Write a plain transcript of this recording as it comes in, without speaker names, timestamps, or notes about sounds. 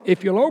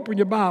If you'll open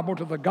your Bible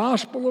to the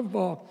Gospel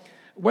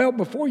of,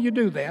 before you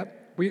do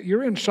that,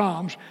 you're in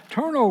Psalms,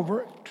 turn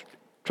over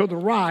to the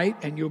right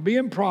and you'll be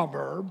in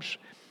Proverbs,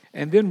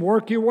 and then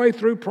work your way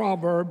through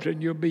Proverbs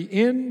and you'll be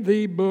in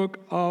the book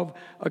of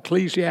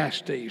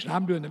Ecclesiastes. And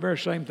I'm doing the very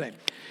same thing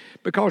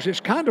because it's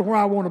kind of where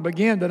I want to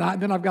begin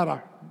tonight. Then I've got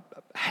to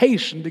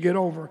hasten to get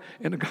over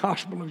in the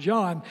Gospel of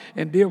John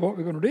and deal with what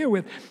we're going to deal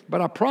with.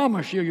 But I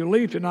promise you'll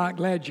leave tonight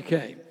glad you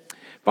came.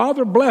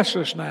 Father, bless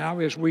us now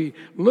as we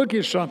look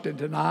at something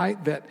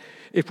tonight that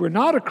if we're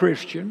not a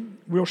Christian,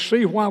 we'll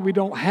see why we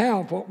don't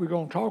have what we're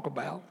going to talk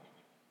about.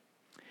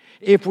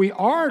 If we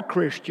are a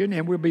Christian,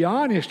 and we'll be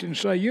honest and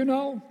say,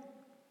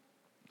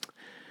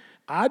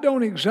 I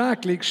don't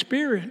exactly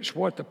experience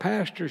what the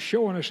pastor's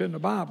showing us in the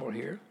Bible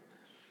here.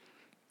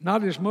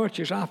 Not as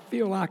much as I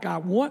feel like I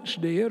once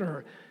did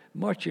or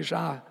much as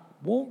I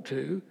want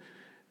to.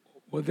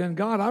 Well, then,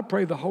 God, I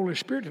pray the Holy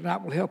Spirit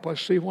tonight will help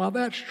us see why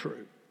that's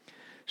true.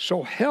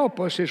 So help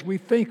us as we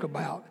think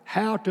about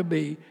how to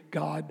be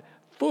God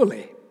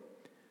fully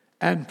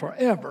and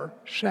forever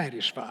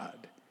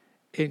satisfied.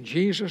 In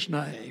Jesus'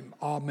 name,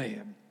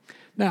 amen.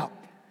 Now,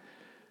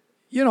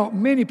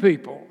 many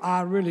people,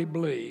 I really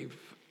believe,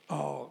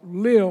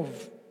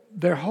 live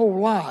their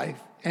whole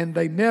life and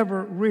they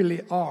never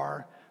really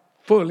are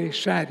fully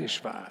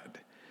satisfied.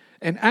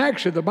 And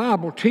actually, the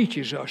Bible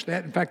teaches us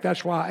that. In fact,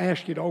 that's why I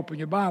asked you to open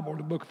your Bible to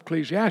the book of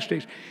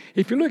Ecclesiastes.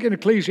 If you look in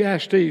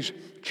Ecclesiastes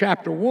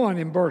chapter 1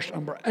 in verse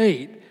number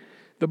 8,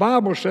 the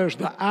Bible says,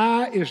 the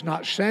eye is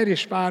not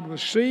satisfied with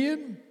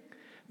seeing,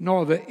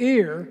 nor the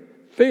ear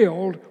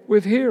filled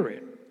with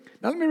hearing.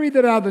 Now, let me read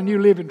that out of the New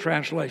Living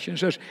Translation. It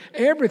says,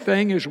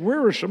 everything is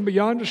wearisome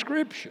beyond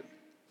description.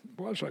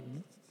 Well,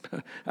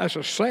 that's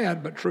a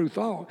sad but true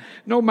thought.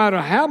 No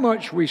matter how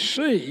much we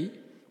see,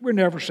 we're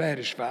never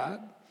satisfied.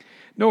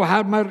 No,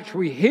 how much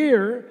we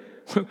hear,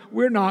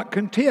 we're not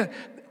content.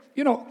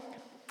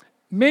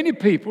 Many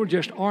people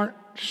just aren't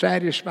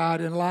satisfied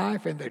in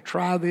life, and they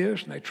try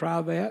this and they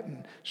try that,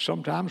 and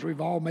sometimes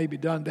we've all maybe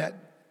done that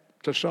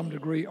to some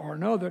degree or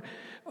another.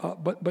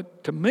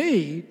 But to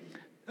me,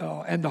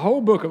 and the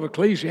whole book of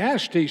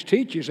Ecclesiastes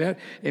teaches that.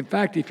 In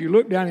fact, if you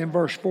look down in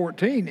verse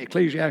 14,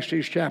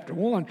 Ecclesiastes chapter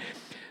 1,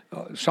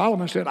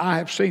 Solomon said, I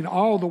have seen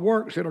all the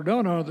works that are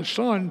done under the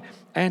sun,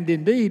 and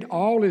indeed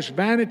all is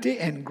vanity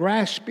and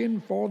grasping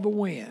for the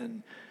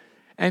wind.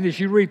 And as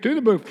you read through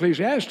the book of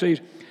Ecclesiastes,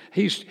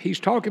 he's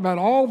talking about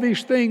all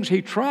these things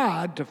he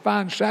tried to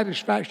find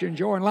satisfaction and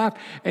joy in life.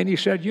 And he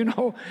said,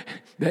 the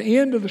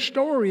end of the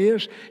story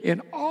is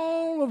in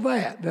all of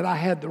that I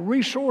had the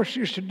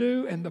resources to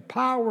do and the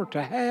power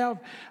to have,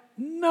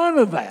 none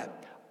of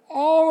that,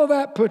 all of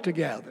that put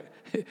together.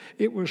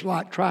 It was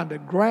like trying to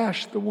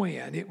grasp the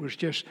wind. It was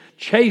just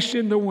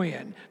chasing the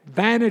wind.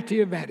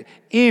 Vanity of vanity.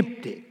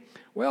 Empty.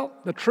 Well,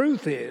 the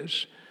truth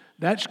is,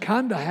 that's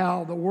kind of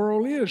how the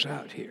world is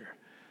out here.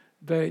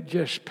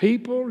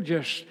 People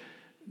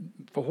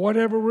for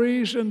whatever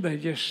reason,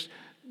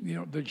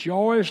 the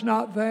joy is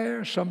not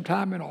there.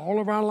 Sometime in all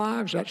of our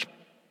lives,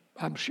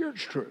 I'm sure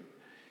it's true.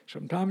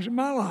 Sometimes in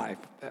my life,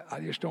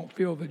 I just don't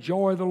feel the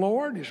joy of the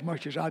Lord as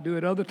much as I do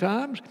at other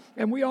times,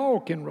 and we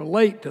all can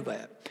relate to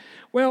that.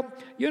 Well,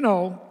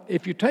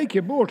 if you take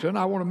your bulletin,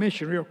 I want to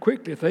mention real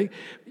quickly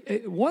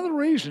one of the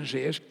reasons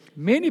is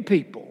many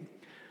people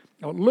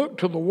look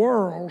to the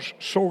world's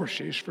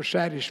sources for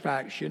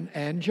satisfaction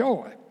and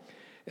joy.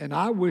 And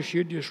I wish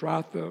you'd just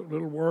write the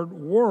little word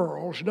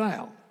worlds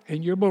down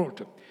in your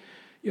bulletin.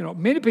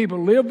 Many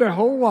people live their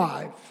whole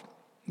life.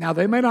 Now,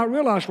 they may not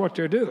realize what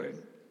they're doing.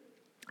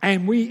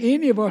 And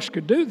any of us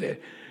could do this.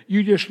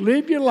 You just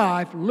live your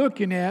life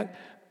looking at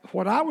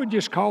what I would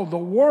just call the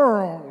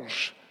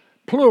world's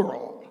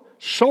plural,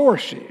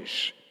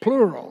 sources,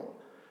 plural,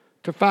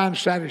 to find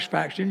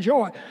satisfaction and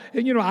joy.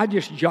 And, I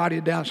just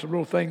jotted down some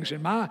little things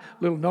in my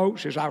little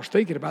notes as I was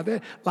thinking about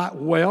that, like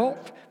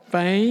wealth,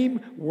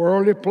 fame,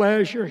 worldly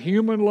pleasure,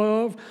 human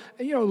love.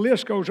 And, the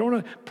list goes on.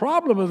 The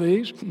problem of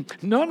these,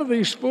 none of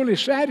these fully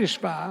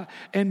satisfy,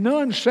 and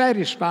none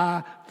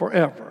satisfy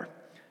forever.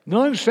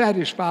 None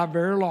satisfy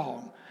very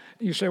long.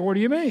 You say, what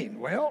do you mean?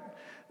 Well,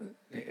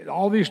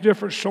 all these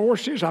different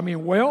sources,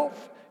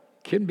 wealth,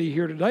 can be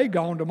here today,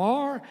 gone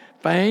tomorrow.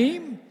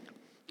 Fame,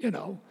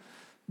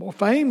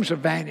 fame's a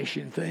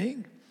vanishing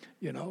thing.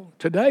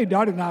 Today,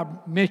 Dottie and I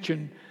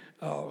mentioned,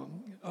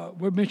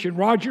 we mentioned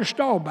Roger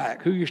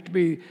Staubach, who used to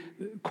be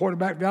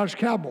quarterback of the Dallas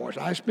Cowboys.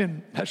 That's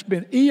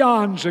been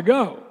eons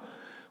ago.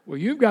 Well,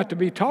 you've got to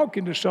be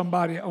talking to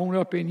somebody on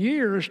up in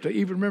years to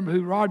even remember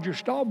who Roger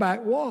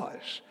Staubach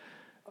was,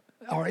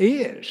 or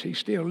is. He's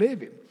still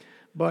living,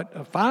 but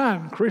a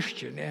fine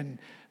Christian, and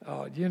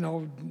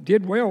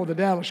did well with the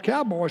Dallas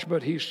Cowboys,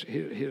 but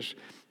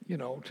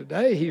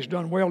today he's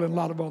done well in a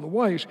lot of other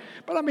ways.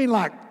 But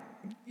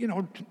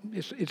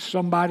it's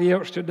somebody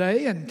else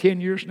today, and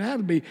 10 years now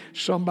it'll be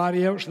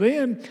somebody else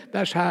then.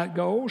 That's how it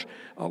goes.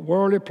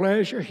 Worldly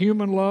pleasure,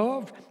 human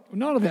love,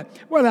 none of that.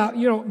 Well,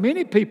 now,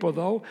 many people,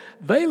 though,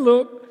 they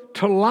look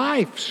to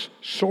life's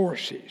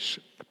sources,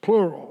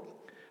 plural,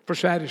 for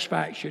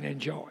satisfaction and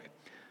joy.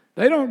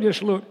 They don't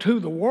just look to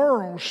the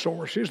world's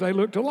sources, they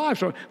look to life.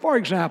 So, for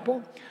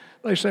example,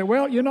 they say,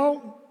 well,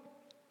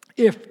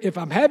 if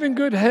I'm having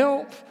good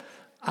health,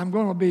 I'm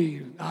going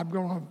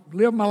to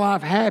live my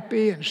life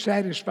happy and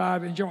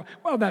satisfied and joy.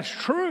 Well, that's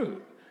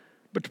true.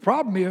 But the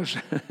problem is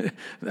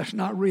that's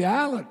not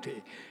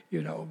reality.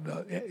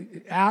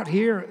 Out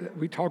here,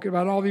 we talk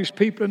about all these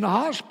people in the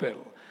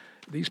hospital.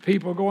 These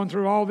people going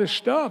through all this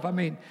stuff. I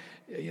mean,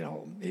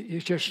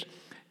 it's just,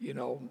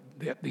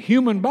 the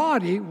human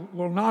body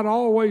will not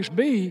always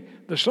be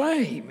the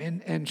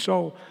same. And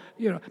so,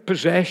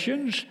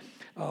 possessions,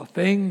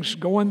 things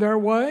going their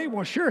way.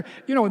 Well, sure,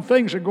 when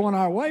things are going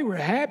our way, we're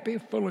happy,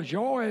 full of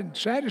joy and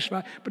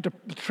satisfied. But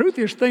the truth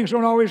is things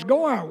don't always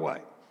go our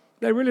way.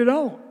 They really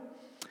don't.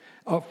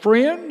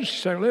 Friends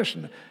say,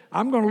 listen,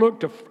 I'm going to look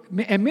to,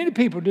 and many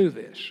people do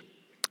this.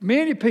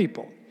 Many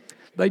people,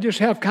 they just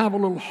have kind of a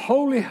little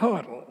holy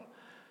huddle.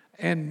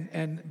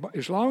 And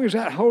as long as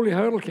that holy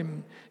huddle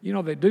can,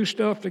 they do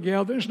stuff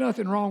together, there's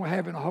nothing wrong with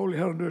having a holy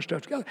huddle and doing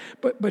stuff together.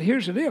 But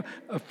here's the deal.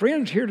 A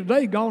friend's here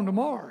today, gone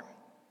tomorrow.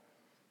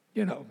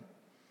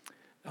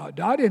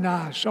 Dottie and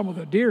I, some of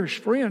the dearest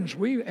friends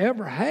we've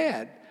ever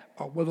had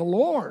are with the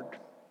Lord.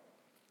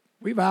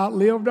 We've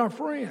outlived our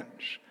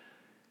friends.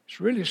 It's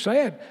really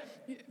sad.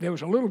 There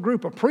was a little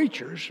group of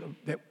preachers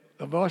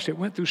of us that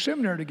went through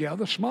seminary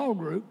together, a small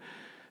group,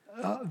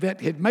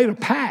 that had made a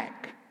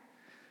pact.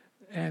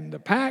 And the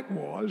pact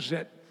was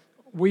that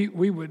we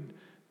would,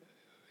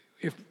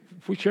 if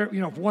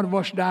one of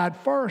us died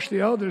first,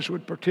 the others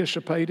would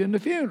participate in the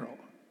funeral.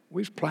 We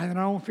was planning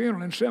our own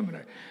funeral in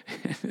seminary.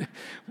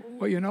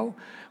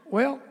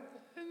 Well,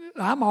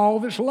 I'm all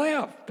that's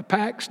left. The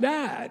pact's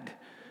died.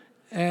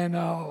 And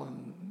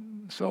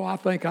so I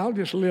think I'll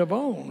just live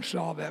on,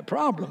 solve that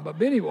problem. But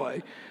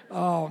anyway,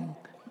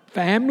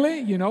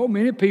 family,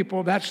 many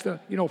people, that's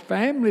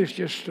family is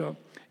just,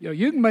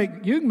 you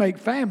can make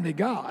family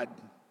God.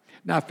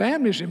 Now,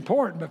 family is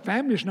important, but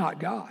family is not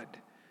God.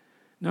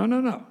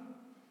 No.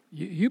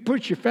 You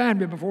put your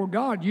family before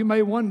God, you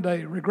may one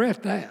day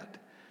regret that.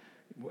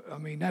 I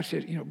mean, that's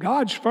it.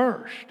 God's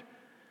first.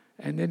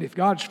 And then if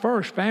God's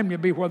first, family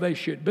will be where they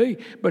should be.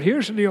 But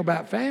here's the deal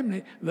about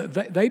family.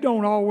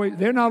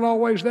 They're not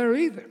always there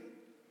either.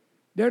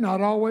 They're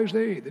not always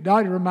there either.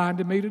 Dottie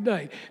reminded me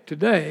today.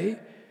 Today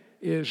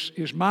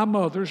is my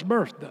mother's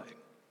birthday.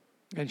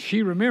 And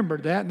she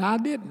remembered that, and I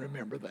didn't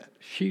remember that.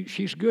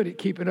 She's good at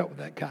keeping up with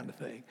that kind of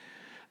thing.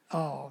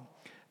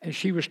 And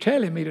she was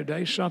telling me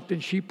today something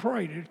she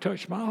prayed to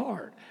touch my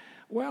heart.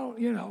 Well,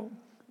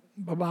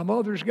 but my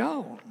mother's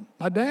gone.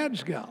 My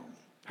dad's gone.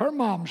 Her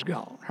mom's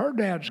gone. Her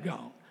dad's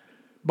gone.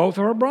 Both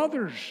of her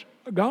brothers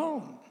are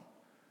gone.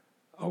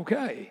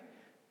 Okay.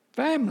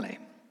 Family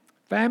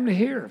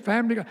here,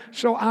 family gone.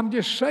 So I'm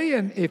just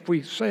saying, if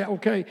we say,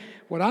 okay,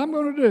 what I'm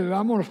going to do,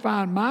 I'm going to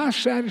find my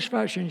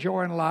satisfaction,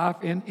 joy in life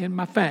in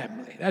my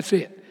family. That's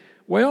it.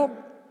 Well,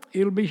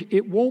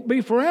 it won't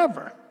be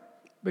forever,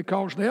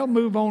 because they'll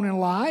move on in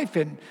life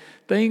and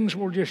things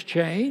will just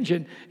change,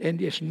 and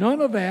it's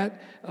none of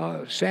that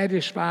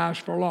satisfies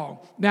for long.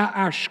 Now,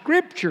 our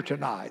scripture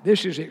tonight,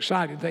 this is the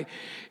exciting thing,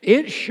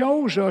 it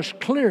shows us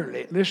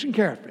clearly, listen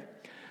carefully,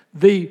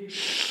 the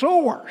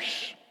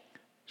source,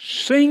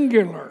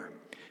 singular.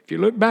 If you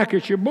look back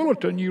at your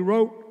bulletin,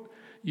 you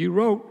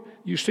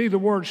see the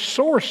word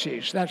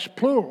sources, that's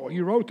plural.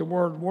 You wrote the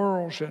word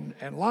worlds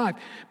and life,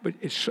 but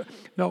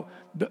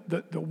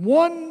the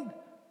one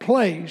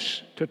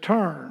place to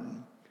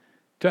turn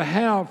to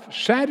have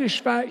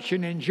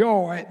satisfaction and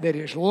joy that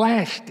is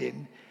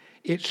lasting,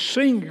 it's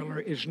singular,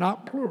 it's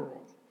not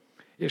plural.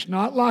 It's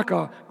not like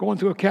going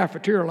through a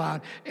cafeteria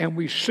line, and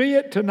we see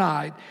it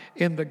tonight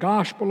in the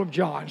Gospel of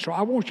John. So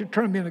I want you to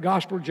turn me in the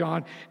Gospel of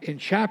John in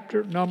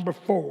chapter number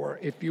 4,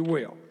 if you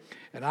will.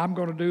 And I'm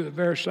going to do the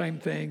very same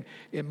thing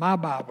in my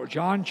Bible,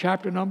 John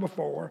chapter number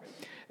 4,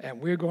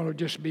 and we're going to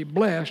just be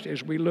blessed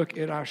as we look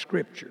at our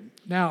scripture.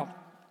 Now,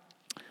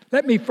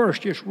 let me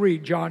first just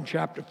read John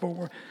chapter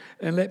 4,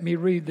 and let me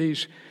read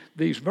these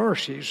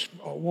verses,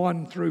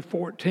 1 through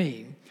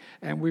 14,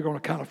 and we're going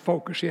to kind of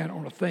focus in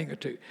on a thing or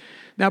two.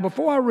 Now,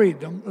 before I read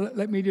them,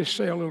 let me just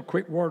say a little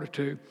quick word or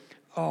two.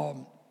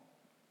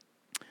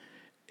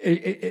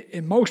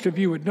 And most of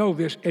you would know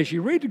this. As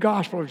you read the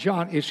Gospel of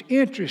John, it's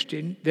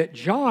interesting that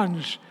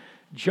John's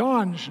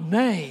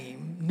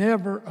name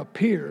never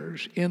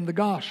appears in the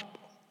Gospel.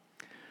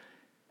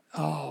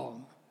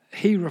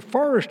 He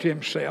refers to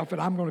himself,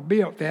 and I'm going to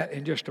be at that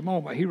in just a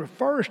moment. He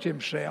refers to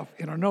himself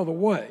in another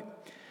way.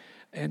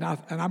 And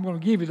I'm going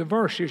to give you the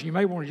verses. You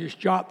may want to just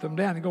jot them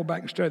down and go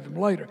back and study them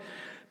later.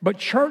 But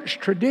church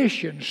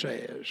tradition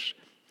says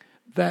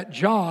that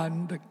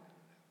John,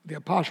 the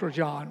Apostle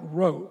John,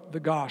 wrote the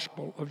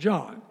Gospel of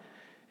John.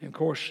 And of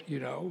course, he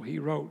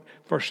wrote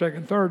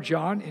 1st, 2nd, 3rd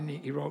John, and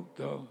he wrote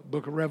the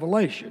book of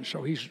Revelation.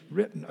 So he's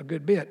written a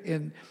good bit,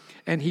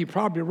 and he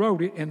probably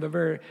wrote it in the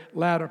very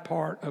latter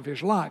part of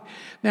his life.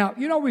 Now,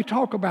 we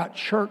talk about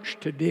church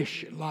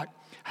tradition.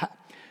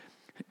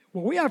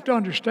 We have to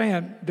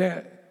understand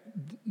that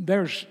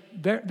there's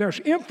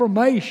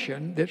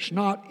information that's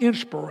not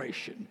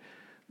inspiration,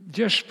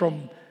 just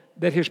from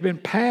that has been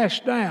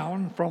passed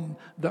down from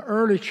the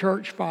early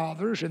church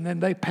fathers, and then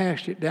they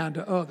passed it down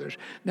to others.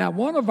 Now,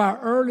 one of our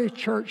early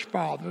church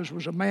fathers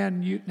was a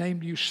man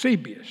named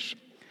Eusebius.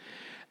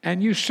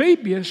 And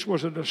Eusebius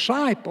was a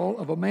disciple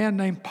of a man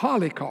named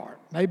Polycarp.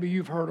 Maybe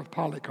you've heard of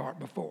Polycarp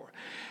before.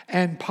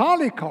 And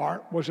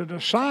Polycarp was a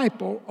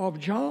disciple of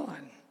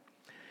John.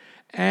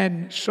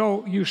 And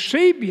so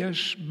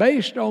Eusebius,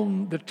 based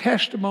on the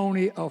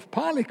testimony of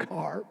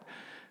Polycarp,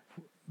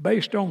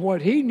 based on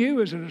what he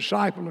knew as a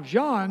disciple of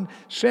John,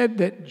 said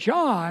that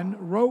John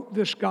wrote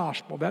this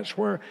gospel. That's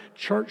where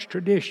church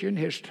tradition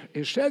has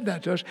said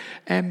that to us,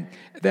 and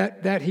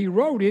that he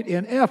wrote it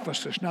in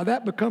Ephesus. Now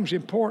that becomes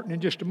important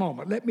in just a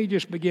moment. Let me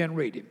just begin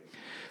reading.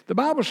 The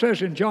Bible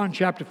says in John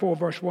chapter 4,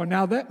 verse 1,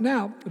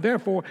 Now,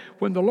 therefore,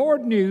 when the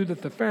Lord knew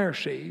that the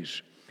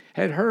Pharisees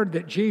had heard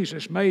that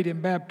Jesus made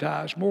and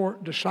baptized more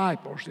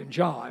disciples than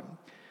John,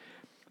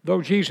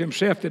 though Jesus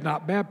himself did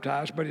not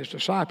baptize, but his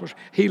disciples,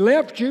 he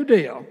left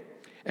Judea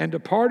and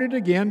departed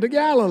again to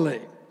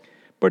Galilee.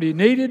 But he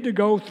needed to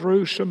go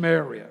through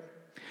Samaria.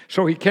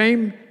 So he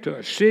came to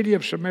a city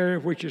of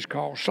Samaria, which is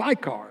called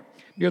Sychar,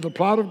 near the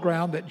plot of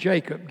ground that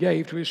Jacob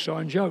gave to his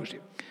son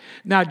Joseph.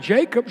 Now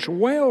Jacob's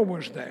well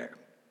was there.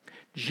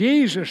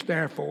 Jesus,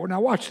 therefore,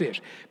 now watch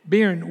this,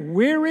 being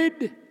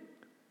wearied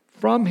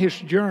from his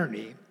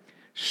journey,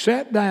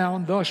 sat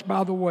down thus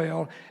by the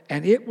well,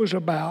 and it was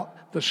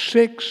about the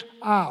 6th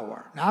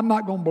hour. Now, I'm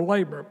not going to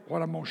belabor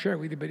what I'm going to share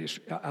with you, but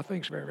I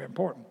think it's very, very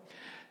important.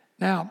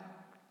 Now,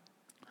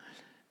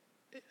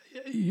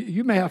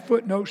 you may have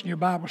footnotes in your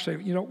Bible say,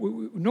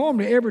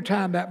 normally every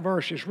time that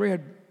verse is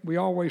read, we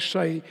always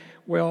say,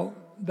 well,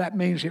 that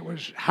means it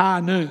was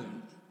high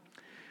noon.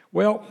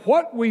 Well,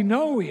 what we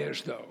know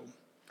is, though,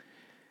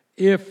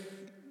 if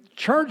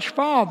church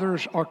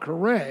fathers are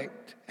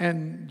correct,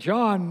 and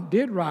John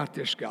did write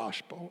this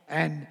gospel,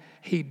 and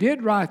he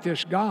did write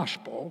this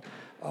gospel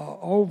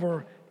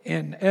over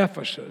in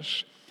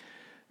Ephesus,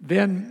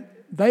 then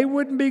they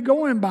wouldn't be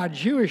going by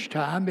Jewish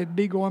time, it'd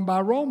be going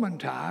by Roman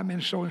time.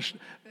 And so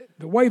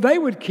the way they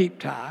would keep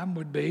time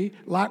would be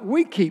like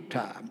we keep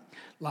time,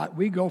 like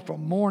we go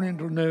from morning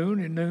to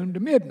noon and noon to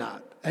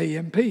midnight,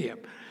 a.m., p.m.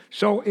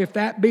 So if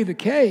that be the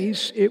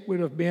case, it would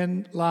have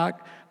been like,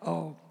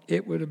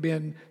 it would have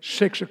been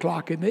 6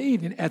 o'clock in the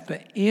evening at the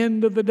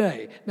end of the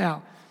day.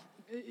 Now,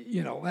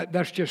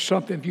 that's just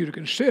something for you to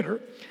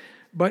consider.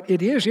 But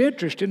it is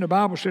interesting. The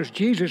Bible says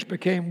Jesus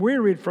became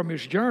wearied from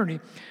his journey.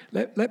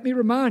 Let me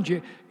remind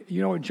you,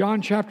 in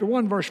John chapter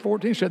 1, verse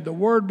 14 said, the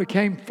Word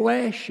became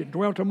flesh and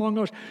dwelt among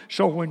us.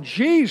 So when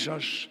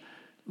Jesus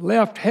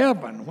left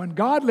heaven, when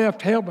God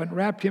left heaven,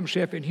 wrapped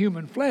himself in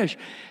human flesh,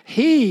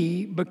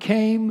 he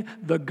became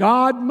the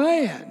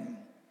God-man,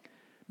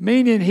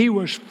 meaning he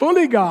was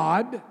fully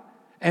God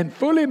and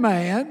fully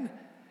man.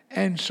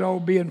 And so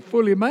being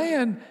fully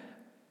man,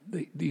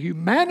 the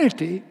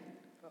humanity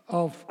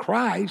of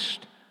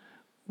Christ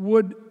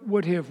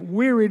would have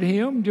wearied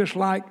him just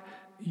like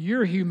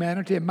your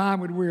humanity and mine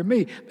would weary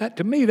me.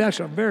 To me, that's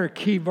a very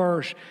key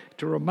verse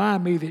to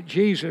remind me that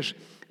Jesus,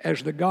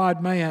 as the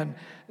God-man,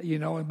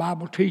 and the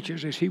Bible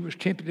teaches, as he was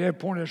tempted at every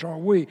point as are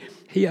we,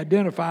 he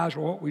identifies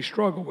with what we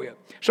struggle with.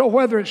 So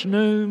whether it's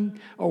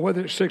noon or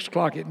whether it's 6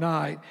 o'clock at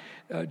night,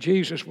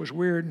 Jesus was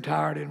wearied and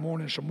tired and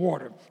wanted some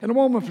water. And a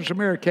woman from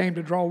Samaria came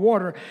to draw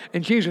water,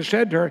 and Jesus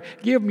said to her,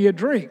 give me a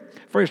drink,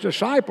 for his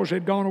disciples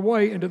had gone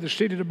away into the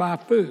city to buy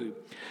food.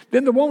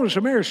 Then the woman of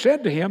Samaria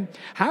said to him,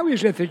 how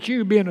is it that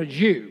you, being a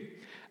Jew,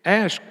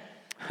 ask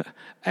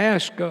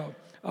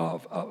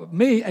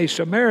me, a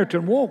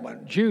Samaritan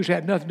woman? Jews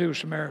had nothing to do with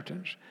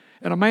Samaritans.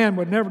 And a man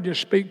would never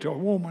just speak to a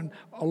woman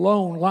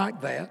alone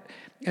like that.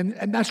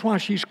 And that's why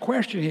she's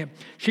questioning him.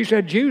 She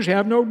said, Jews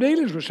have no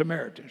dealings with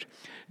Samaritans.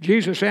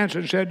 Jesus answered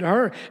and said to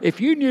her, if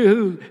you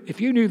knew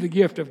the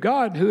gift of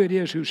God and who it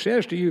is who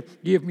says to you,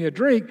 give me a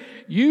drink,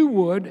 you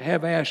would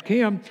have asked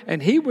him,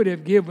 and he would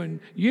have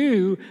given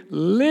you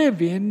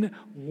living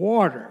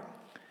water.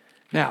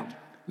 Now,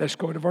 let's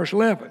go to verse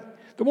 11.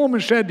 The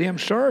woman said to him,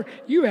 sir,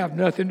 you have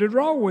nothing to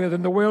draw with,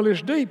 and the well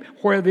is deep.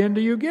 Where then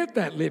do you get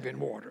that living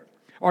water?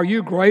 Are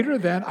you greater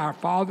than our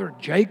father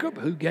Jacob,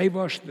 who gave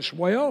us this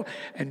well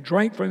and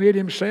drank from it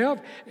himself,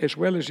 as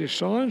well as his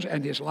sons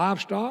and his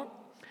livestock?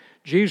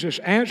 Jesus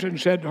answered and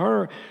said to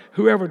her,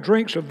 whoever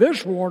drinks of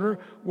this water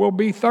will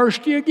be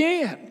thirsty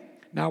again.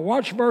 Now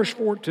watch verse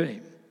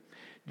 14.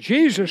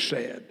 Jesus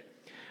said,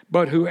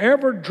 but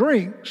whoever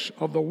drinks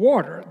of the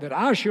water that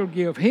I shall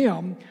give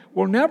him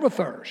will never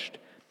thirst.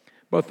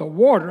 But the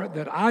water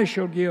that I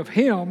shall give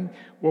him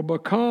will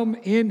become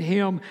in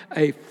him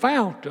a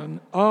fountain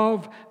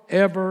of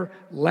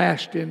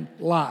everlasting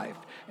life.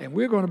 And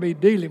we're going to be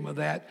dealing with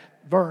that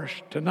verse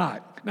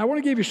tonight. Now, I want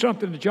to give you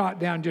something to jot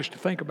down just to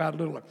think about a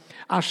little.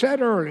 I said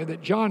earlier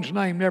that John's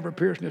name never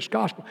appears in this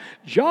gospel.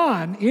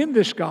 John, in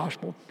this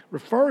gospel,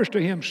 refers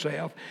to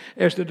himself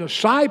as the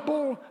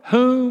disciple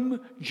whom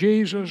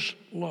Jesus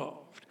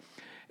loved.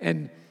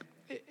 And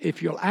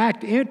if you'll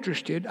act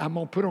interested, I'm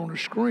going to put on the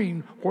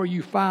screen where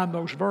you find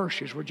those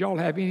verses. Would y'all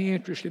have any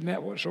interest in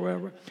that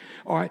whatsoever?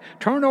 All right,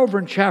 turn over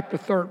in chapter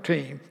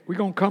 13. We're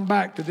going to come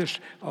back to this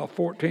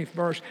 14th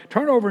verse.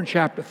 Turn over in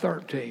chapter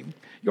 13.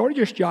 You ought to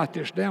just jot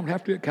this down. We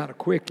have to do it kind of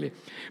quickly.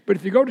 But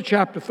if you go to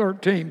chapter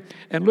 13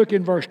 and look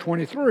in verse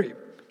 23,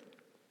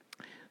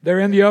 they're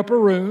in the upper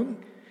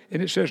room,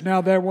 and it says,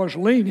 now there was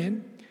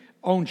leaning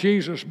on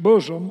Jesus'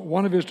 bosom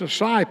one of his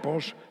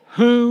disciples,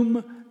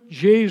 whom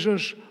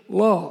Jesus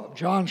loved.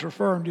 John's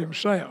referring to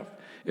himself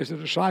as the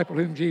disciple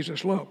whom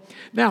Jesus loved.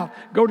 Now,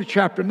 go to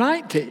chapter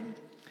 19.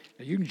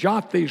 Now, you can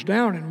jot these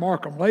down and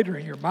mark them later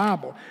in your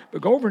Bible,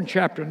 but go over in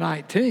chapter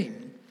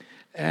 19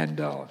 and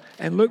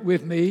look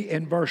with me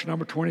in verse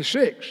number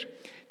 26.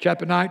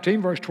 Chapter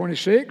 19, verse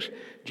 26,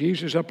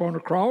 Jesus up on the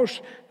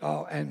cross,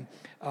 and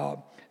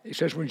it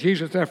says, when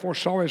Jesus therefore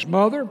saw his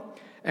mother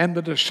and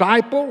the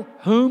disciple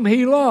whom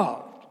he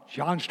loved.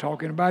 John's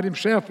talking about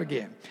himself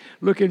again.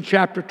 Look in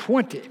chapter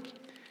 20,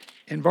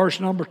 in verse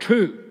number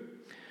 2,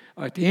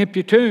 at the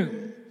empty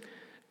tomb.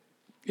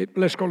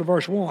 Let's go to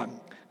verse 1.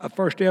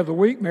 First day of the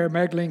week, Mary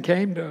Magdalene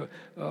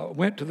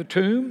went to the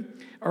tomb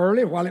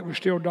early while it was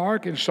still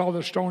dark and saw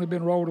the stone had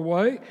been rolled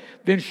away.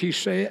 Then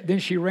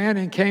she ran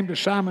and came to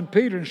Simon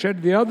Peter and said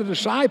to the other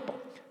disciple.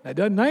 Now, it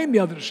doesn't name the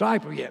other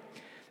disciple yet.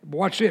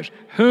 Watch this.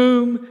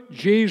 Whom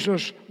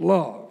Jesus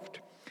loved.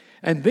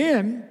 And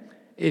then,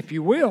 if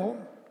you will,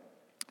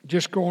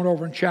 just going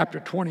over in chapter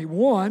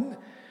 21,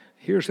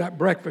 here's that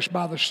breakfast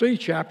by the sea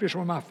chapter. It's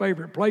one of my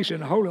favorite places in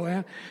the Holy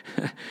Land.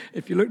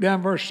 If you look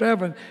down verse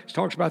 7, it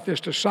talks about this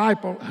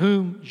disciple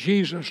whom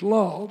Jesus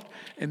loved.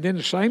 And then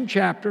the same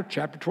chapter,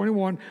 chapter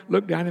 21,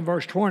 look down in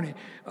verse 20,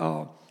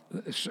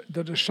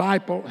 the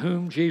disciple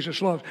whom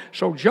Jesus loves.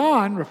 So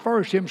John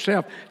refers to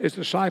himself as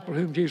the disciple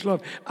whom Jesus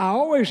loved. I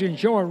always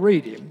enjoy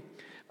reading,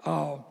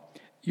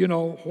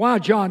 why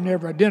John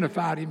never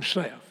identified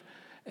himself.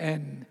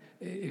 And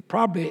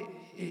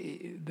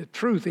the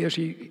truth is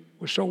he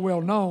was so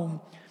well known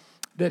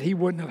that he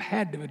wouldn't have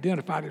had to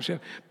identify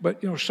himself.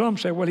 But, some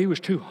say, well, he was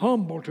too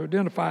humble to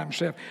identify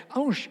himself. I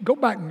want to go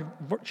back in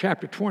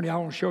chapter 20. I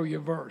want to show you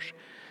a verse.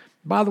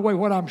 By the way,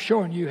 what I'm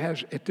showing you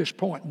has, at this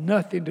point,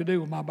 nothing to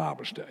do with my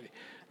Bible study.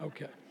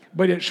 Okay.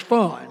 But it's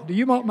fun. Do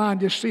you not mind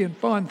just seeing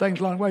fun things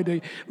along the way? Do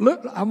you?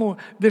 Look,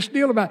 this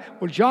deal about,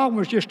 John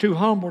was just too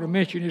humble to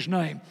mention his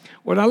name.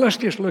 Well, now let's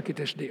just look at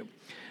this deal.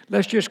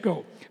 Let's just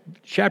go.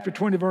 Chapter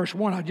 20, verse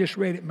 1, I just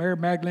read it. Mary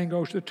Magdalene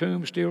goes to the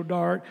tomb, still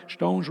dark,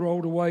 stones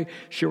rolled away.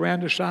 She ran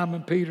to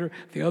Simon Peter,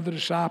 the other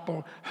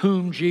disciple,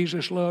 whom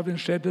Jesus loved, and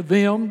said to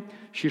them,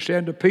 she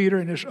said to Peter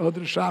and this other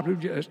disciple,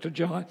 to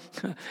John,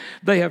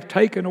 they have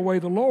taken away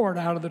the Lord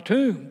out of the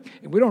tomb,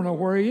 and we don't know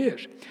where he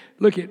is.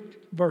 Look at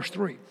verse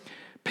 3.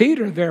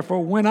 Peter,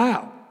 therefore, went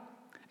out,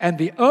 and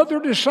the other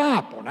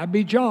disciple, that'd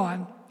be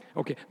John,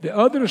 the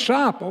other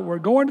disciple were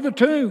going to the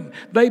tomb.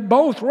 They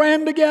both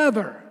ran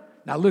together.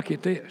 Now look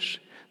at this.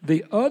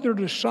 The other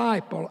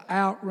disciple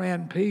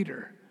outran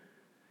Peter.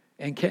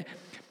 And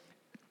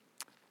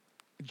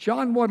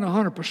John wasn't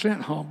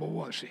 100% humble,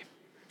 was he?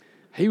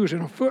 He was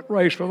in a foot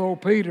race with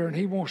old Peter, and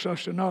he wants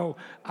us to know,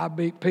 I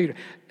beat Peter.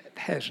 It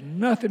has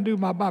nothing to do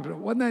with my Bible.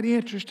 Wasn't that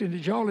interesting?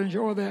 Did y'all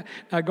enjoy that?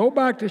 Now go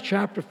back to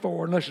chapter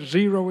 4, and let's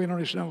zero in on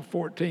this number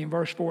 14,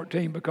 verse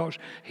 14, because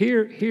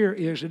here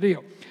is the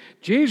deal.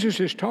 Jesus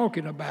is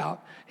talking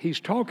about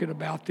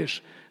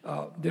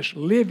this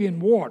living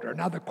water.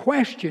 Now the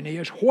question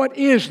is, what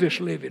is this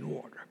living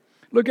water?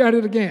 Look at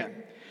it again.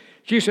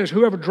 Jesus says,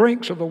 whoever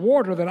drinks of the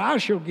water that I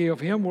shall give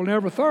him will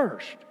never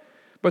thirst.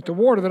 But the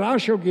water that I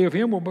shall give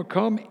him will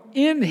become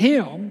in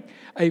him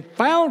a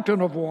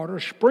fountain of water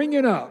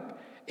springing up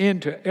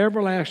into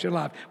everlasting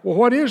life. Well,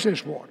 what is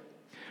this water?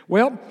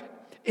 Well,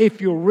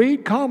 if you'll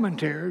read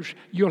commentaries,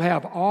 you'll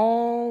have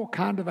all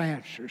kind of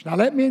answers. Now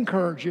let me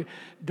encourage you,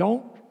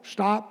 don't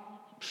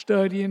stop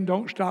studying,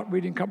 don't stop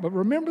reading. But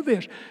remember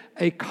this,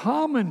 a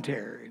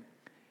commentary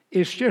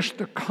is just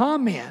the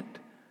comment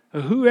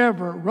of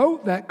whoever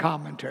wrote that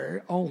commentary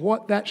on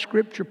what that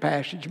scripture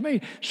passage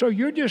means. So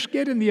you're just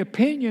getting the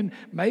opinion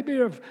maybe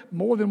of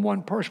more than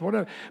one person,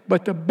 whatever.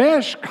 But the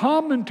best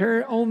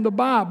commentary on the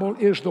Bible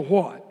is the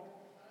what?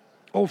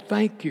 Oh,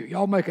 thank you.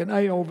 Y'all make an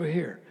A over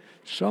here.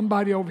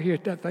 Somebody over here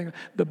at that thing.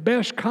 The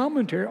best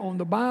commentary on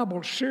the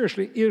Bible,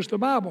 seriously, is the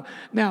Bible.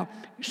 Now,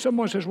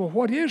 someone says, well,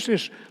 what is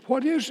this?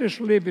 What is this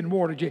living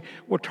water?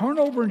 Well, turn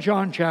over in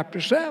John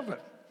chapter 7.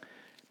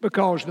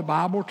 Because the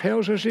Bible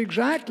tells us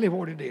exactly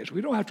what it is.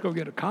 We don't have to go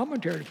get a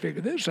commentary to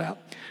figure this out.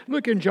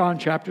 Look in John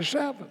chapter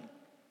 7.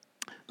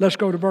 Let's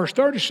go to verse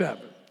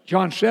 37.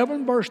 John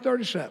 7, verse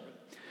 37.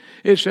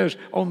 It says,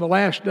 on the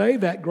last day,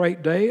 that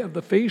great day of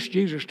the feast,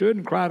 Jesus stood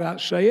and cried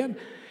out, saying,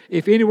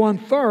 if anyone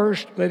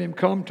thirst, let him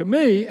come to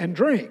me and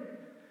drink.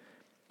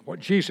 What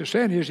Jesus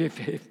said is, if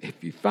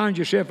you find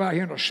yourself out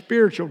here in a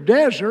spiritual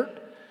desert,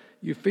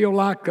 you feel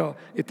like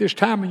at this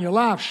time in your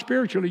life,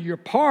 spiritually, you're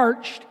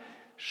parched,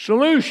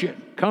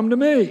 solution, come to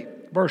me.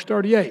 Verse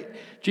 38,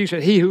 Jesus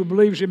said, he who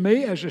believes in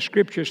me, as the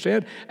scripture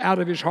said, out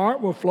of his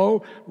heart will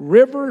flow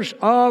rivers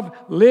of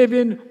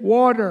living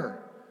water.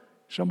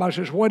 Somebody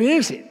says, what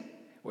is it?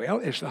 Well,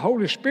 it's the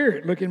Holy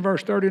Spirit. Look in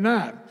verse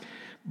 39.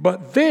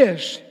 But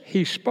this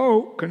he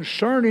spoke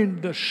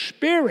concerning the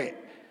Spirit,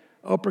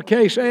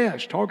 uppercase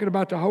S, talking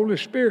about the Holy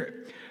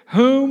Spirit,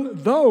 whom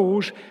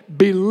those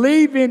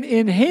believing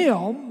in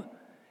him,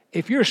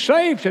 if you're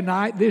saved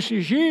tonight, this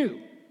is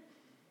you.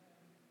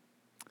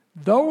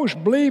 Those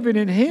believing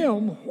in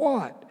him,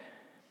 what?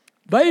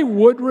 They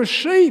would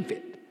receive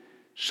it.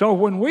 So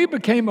when we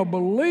became a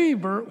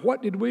believer,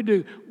 what did we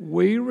do?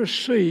 We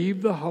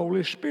received the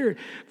Holy Spirit.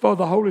 For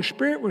the Holy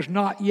Spirit was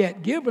not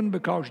yet given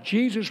because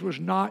Jesus was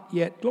not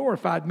yet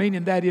glorified,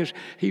 meaning that is,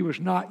 he was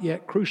not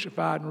yet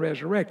crucified and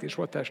resurrected. That's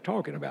what that's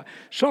talking about.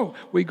 So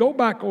we go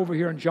back over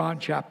here in John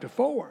chapter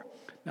 4.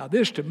 Now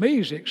this to me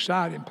is the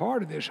exciting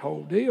part of this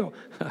whole deal.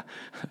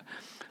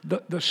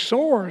 The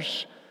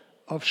source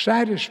of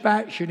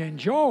satisfaction and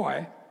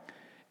joy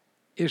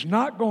is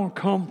not going to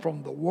come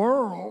from the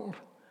world.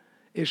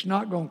 It's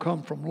not going to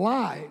come from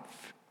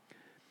life.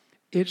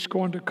 It's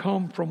going to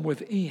come from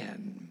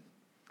within.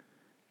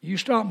 You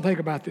stop and think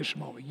about this a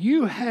moment.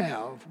 You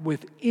have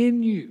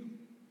within you,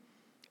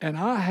 and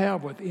I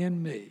have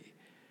within me,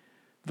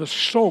 the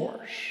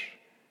source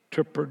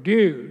to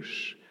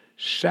produce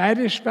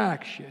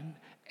satisfaction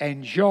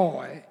and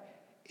joy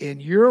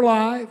in your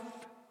life,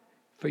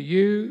 for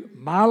you,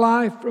 my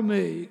life for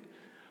me,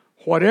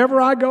 whatever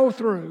I go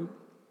through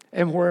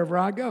and wherever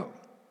I go.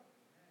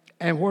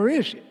 And where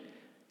is it?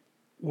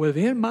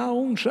 Within my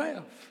own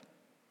self.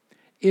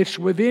 It's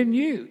within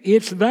you.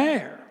 It's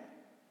there.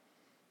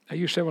 Now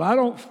you say, well, I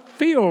don't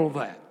feel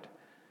that.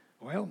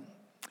 Well,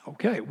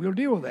 okay, we'll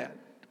deal with that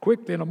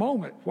quickly in a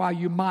moment, why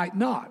you might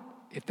not,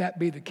 if that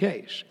be the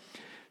case.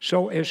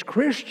 So as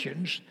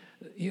Christians,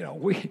 you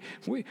know,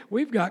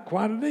 we've got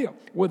quite a deal.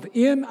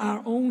 Within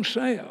our own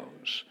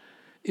selves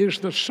is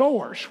the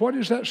source. What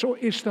is that source?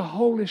 It's the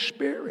Holy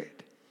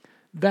Spirit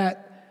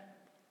that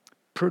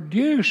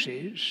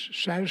produces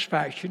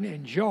satisfaction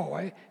and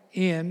joy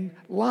in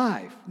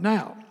life.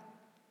 Now,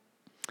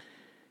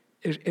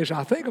 as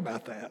I think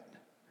about that,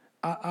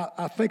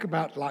 I think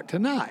about like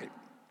tonight.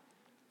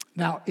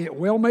 Now, it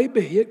well may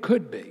be, it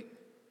could be,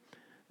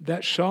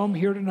 that some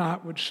here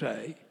tonight would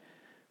say,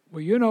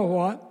 well, you know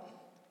what?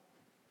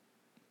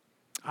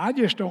 I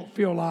just don't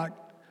feel like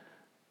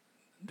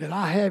that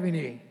I have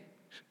any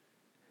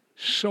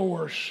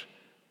source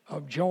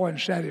of joy and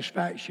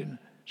satisfaction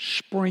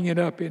springing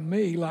up in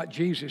me like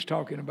Jesus is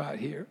talking about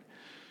here.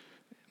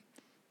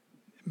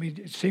 I mean,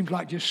 it seems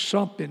like just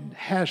something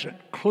hasn't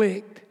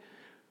clicked.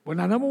 Well,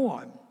 now, number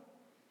one,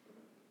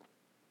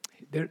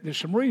 there's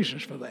some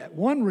reasons for that.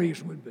 One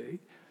reason would be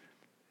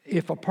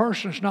if a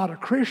person's not a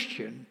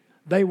Christian,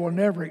 they will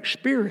never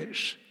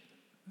experience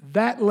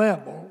that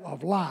level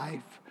of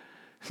life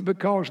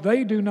because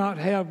they do not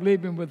have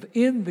living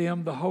within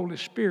them the Holy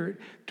Spirit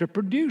to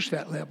produce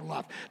that level of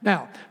life.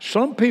 Now,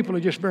 some people are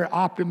just very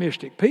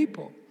optimistic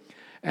people,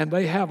 and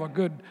they have a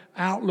good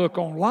outlook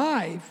on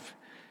life,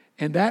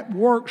 and that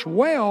works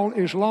well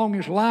as long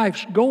as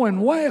life's going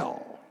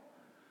well.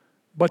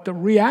 But the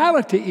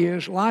reality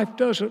is life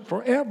doesn't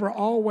forever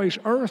always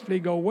earthly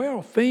go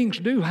well. Things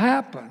do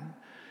happen,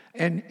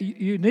 and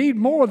you need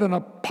more than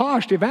a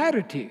positive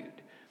attitude.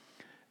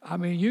 I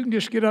mean, you can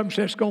just get up and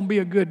say it's going to be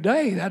a good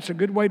day. That's a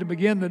good way to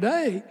begin the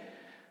day.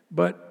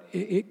 But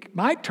it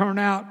might turn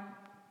out,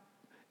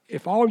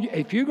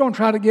 if you're going to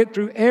try to get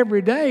through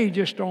every day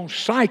just on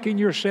psyching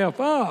yourself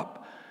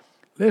up,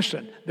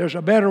 listen, there's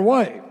a better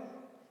way.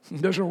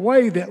 There's a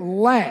way that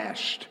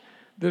lasts.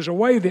 There's a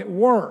way that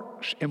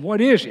works. And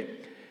what is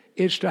it?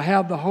 It's to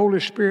have the Holy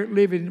Spirit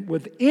living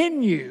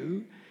within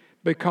you,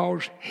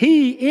 because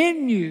He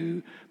in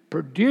you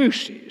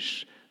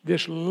produces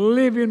this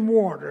living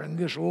water and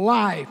this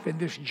life and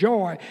this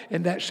joy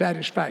and that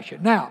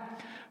satisfaction. Now,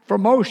 for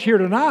most here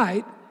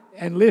tonight,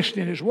 and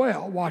listening as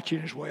well,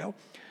 watching as well,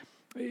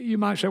 you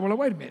might say, well,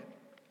 wait a minute.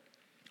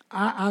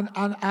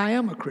 I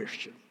am a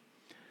Christian.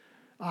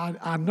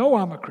 I know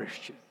I'm a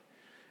Christian.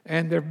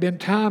 And there have been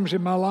times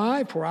in my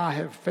life where I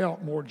have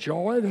felt more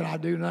joy than I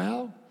do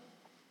now.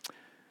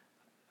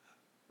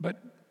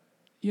 But,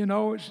 you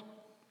know,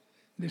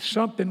 there's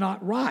something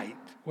not right.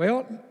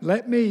 Well,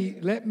 let me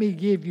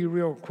give you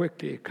real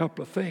quickly a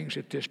couple of things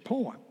at this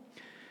point.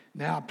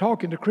 Now, I'm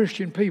talking to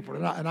Christian people,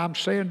 and I'm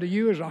saying to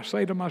you as I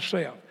say to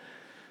myself,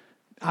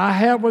 I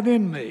have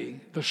within me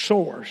the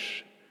source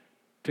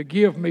to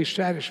give me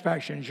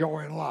satisfaction and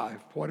joy in life,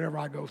 whatever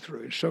I go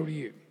through, and so do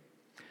you.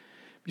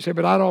 You say,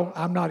 but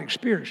I'm not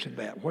experiencing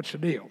that. What's the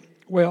deal?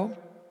 Well,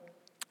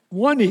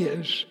 one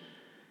is,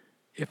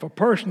 if a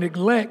person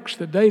neglects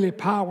the daily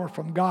power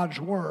from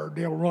God's Word,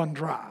 they'll run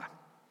dry.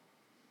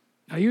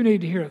 Now, you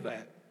need to hear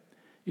that.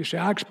 You say,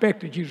 I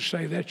expected you to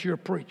say that. You're a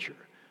preacher.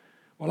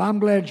 Well, I'm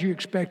glad you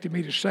expected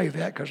me to say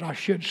that, because I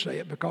should say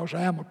it, because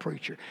I am a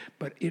preacher.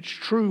 But it's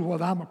true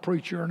whether I'm a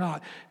preacher or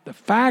not. The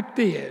fact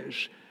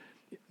is,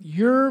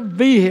 your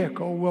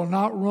vehicle will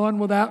not run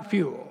without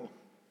fuel.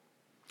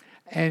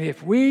 And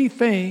if we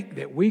think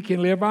that we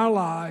can live our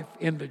life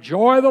in the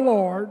joy of the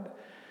Lord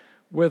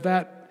with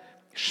that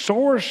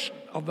source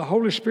of the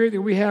Holy Spirit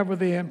that we have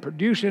within,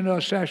 producing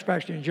us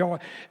satisfaction and joy,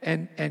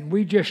 and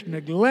we just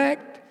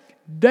neglect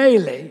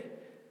daily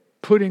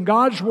putting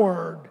God's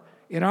Word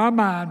in our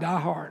mind, our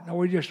heart. No,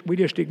 we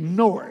just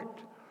ignore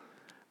it.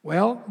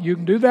 Well, you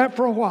can do that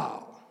for a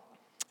while,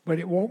 but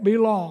it won't be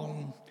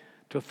long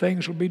till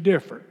things will be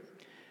different.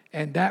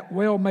 And that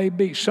well may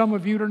be. Some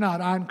of you are not.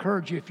 I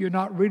encourage you, if you're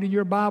not reading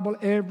your Bible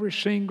every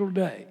single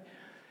day,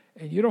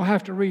 and you don't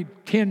have to read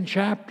 10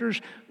 chapters,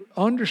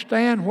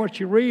 understand what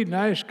you read and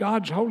ask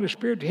God's Holy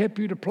Spirit to help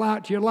you to apply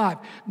it to your life.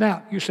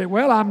 Now, you say,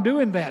 well, I'm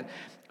doing that.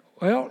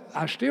 Well,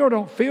 I still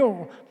don't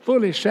feel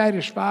fully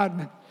satisfied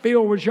and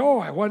filled with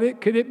joy.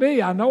 What could it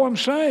be? I know I'm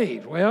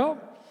saved.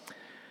 Well,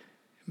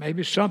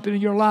 maybe something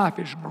in your life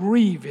is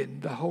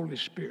grieving the Holy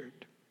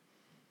Spirit.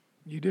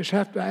 You just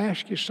have to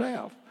ask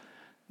yourself,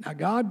 now,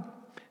 God,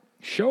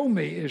 show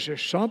me, is there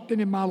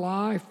something in my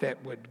life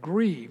that would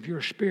grieve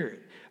your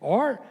Spirit?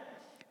 Or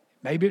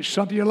maybe it's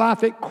something in your life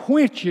that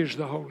quenches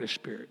the Holy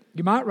Spirit.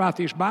 You might write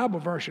these Bible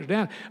verses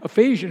down.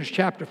 Ephesians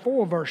chapter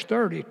 4, verse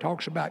 30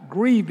 talks about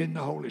grieving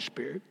the Holy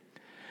Spirit.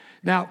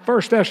 Now,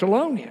 1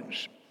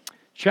 Thessalonians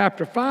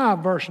chapter 5,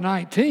 verse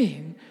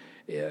 19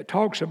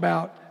 talks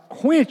about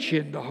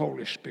quenching the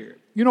Holy Spirit.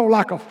 You know,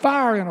 like a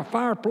fire in a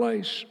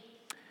fireplace.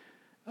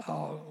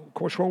 Of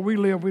course, where we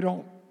live, we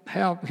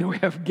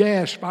have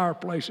gas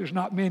fireplaces,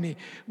 not many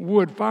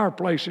wood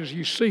fireplaces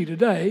you see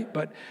today,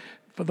 but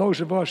for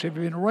those of us who have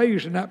been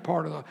raised in that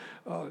part of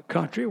the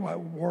country,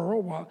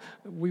 world,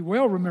 we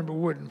well remember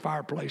wooden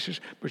fireplaces.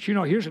 But you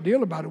know, here's the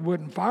deal about a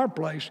wooden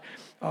fireplace.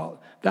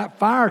 That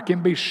fire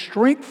can be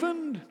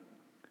strengthened,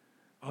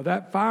 or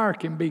that fire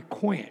can be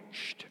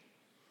quenched.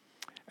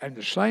 And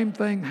the same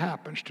thing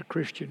happens to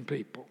Christian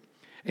people.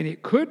 And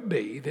it could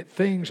be that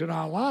things in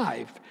our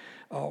life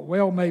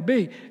well may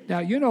be. Now,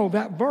 you know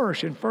that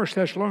verse in 1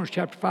 Thessalonians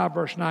chapter 5,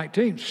 verse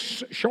 19,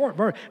 short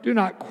verse, do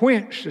not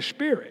quench the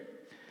Spirit.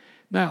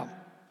 Now,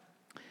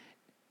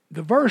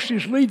 the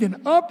verses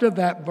leading up to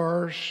that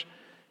verse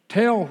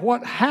tell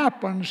what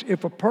happens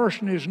if a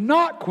person is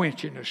not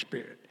quenching the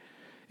Spirit.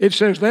 It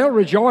says they'll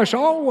rejoice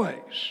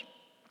always.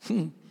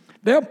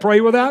 They'll pray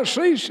without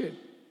ceasing.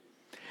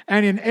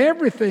 And in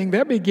everything,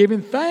 they'll be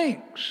giving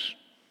thanks.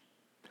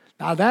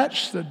 Now,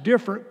 that's the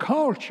different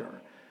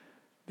culture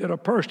that a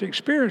person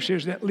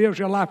experiences that lives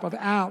their life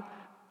without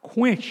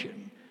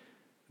quenching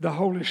the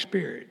Holy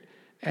Spirit.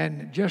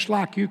 And just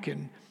like you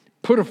can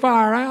put a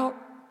fire out,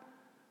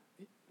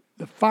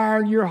 the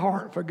fire in your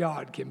heart for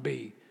God can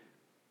be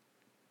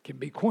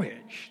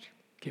quenched,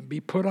 can be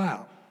put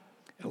out.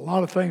 And a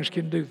lot of things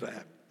can do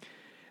that.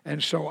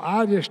 And so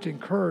I just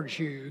encourage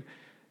you,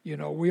 you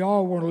know, we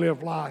all want to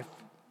live life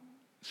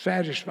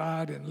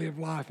satisfied and live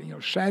life, you know,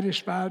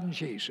 satisfied in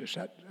Jesus.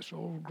 That's an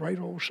old, great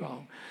old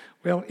song.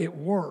 Well, it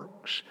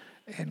works.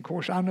 And, of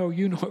course, I know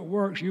you know it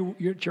works. You're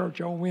at church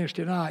on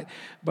Wednesday night.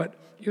 But,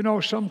 you know,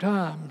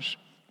 sometimes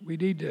we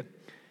need to,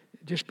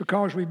 just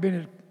because we've been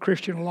a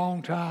Christian a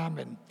long time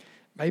and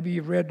maybe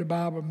you've read the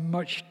Bible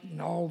much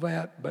and all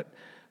that, but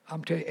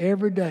I'm telling you,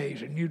 every day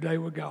is a new day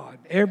with God.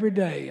 Every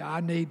day I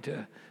need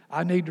to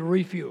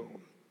refuel,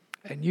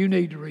 and you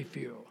need to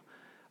refuel.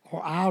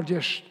 Or I'll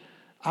just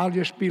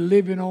be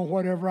living on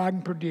whatever I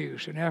can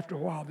produce, and after a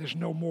while, there's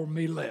no more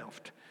me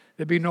left.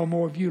 There'll be no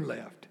more of you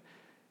left.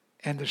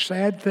 And the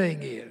sad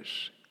thing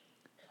is,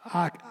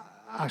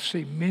 I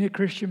see many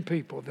Christian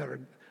people that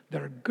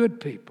are good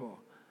people.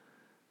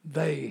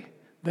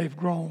 They've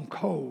grown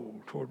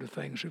cold toward the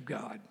things of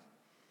God.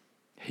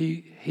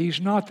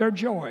 He's not their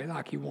joy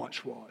like he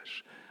once was.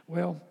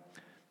 Well,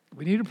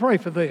 we need to pray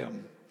for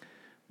them,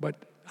 but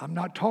I'm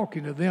not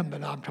talking to them,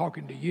 but I'm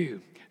talking to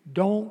you.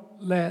 Don't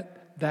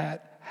let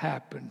that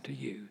happen to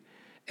you.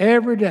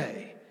 Every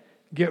day,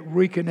 get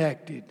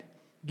reconnected,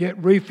 get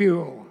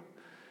refueled.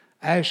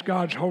 Ask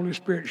God's Holy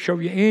Spirit to show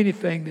you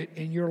anything that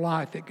in your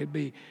life that could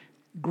be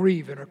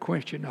grieving or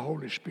quenching the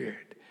Holy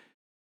Spirit.